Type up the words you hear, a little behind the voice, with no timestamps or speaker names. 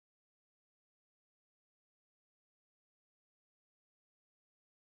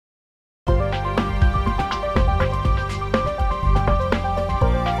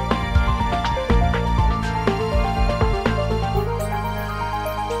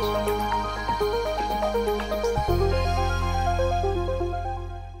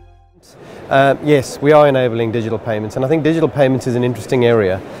Yes, we are enabling digital payments, and I think digital payments is an interesting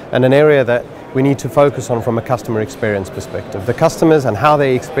area and an area that we need to focus on from a customer experience perspective. The customers and how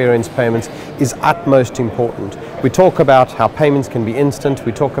they experience payments is utmost important. We talk about how payments can be instant,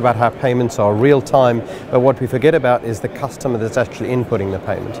 we talk about how payments are real time, but what we forget about is the customer that's actually inputting the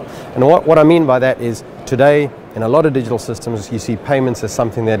payment. And what I mean by that is today, in a lot of digital systems, you see payments as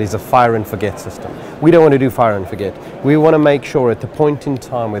something that is a fire and forget system. We don't want to do fire and forget. We want to make sure at the point in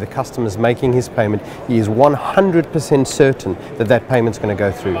time where the customer is making his payment, he is 100% certain that that payment's going to go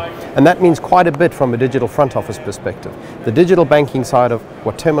through. And that means quite a bit from a digital front office perspective. The digital banking side of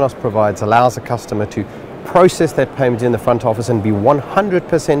what Terminos provides allows a customer to process that payment in the front office and be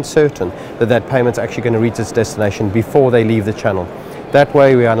 100% certain that that payment's actually going to reach its destination before they leave the channel. That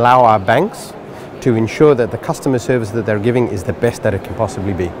way we allow our banks to ensure that the customer service that they're giving is the best that it can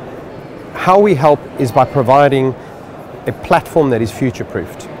possibly be. How we help is by providing a platform that is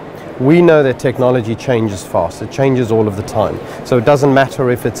future-proofed. We know that technology changes fast, it changes all of the time. So it doesn't matter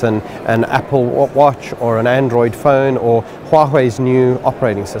if it's an Apple Watch or an Android phone or Huawei's new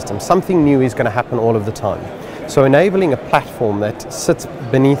operating system. Something new is going to happen all of the time. So enabling a platform that sits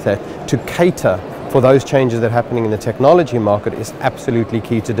beneath that to cater for those changes that are happening in the technology market is absolutely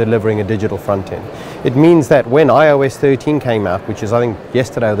key to delivering a digital front end. It means that when iOS 13 came out, which is I think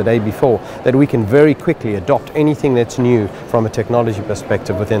yesterday or the day before, that we can very quickly adopt anything that's new from a technology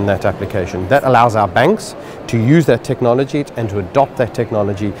perspective within that application. That allows our banks to use that technology and to adopt that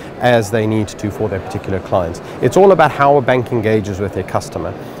technology as they need to for their particular clients. It's all about how a bank engages with their customer,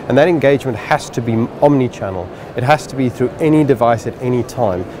 and that engagement has to be omni-channel. It has to be through any device at any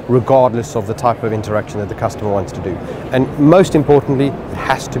time, regardless of the type of interaction that the customer wants to do. And most importantly, it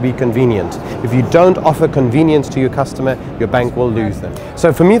has to be convenient. If you don't offer convenience to your customer, your bank will lose them.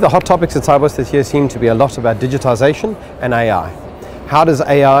 So for me, the hot topics at Sibos this year seem to be a lot about digitization and AI. How does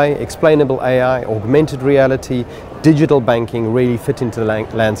AI, explainable AI, augmented reality, digital banking really fit into the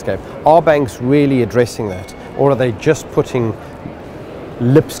landscape? Are banks really addressing that, or are they just putting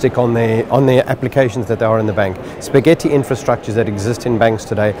lipstick on their applications that they are in the bank? Spaghetti infrastructures that exist in banks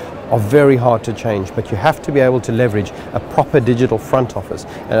today are very hard to change, but you have to be able to leverage a proper digital front office,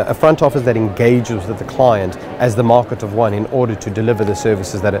 a front office that engages with the client as the market of one in order to deliver the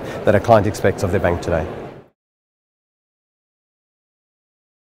services that a client expects of their bank today.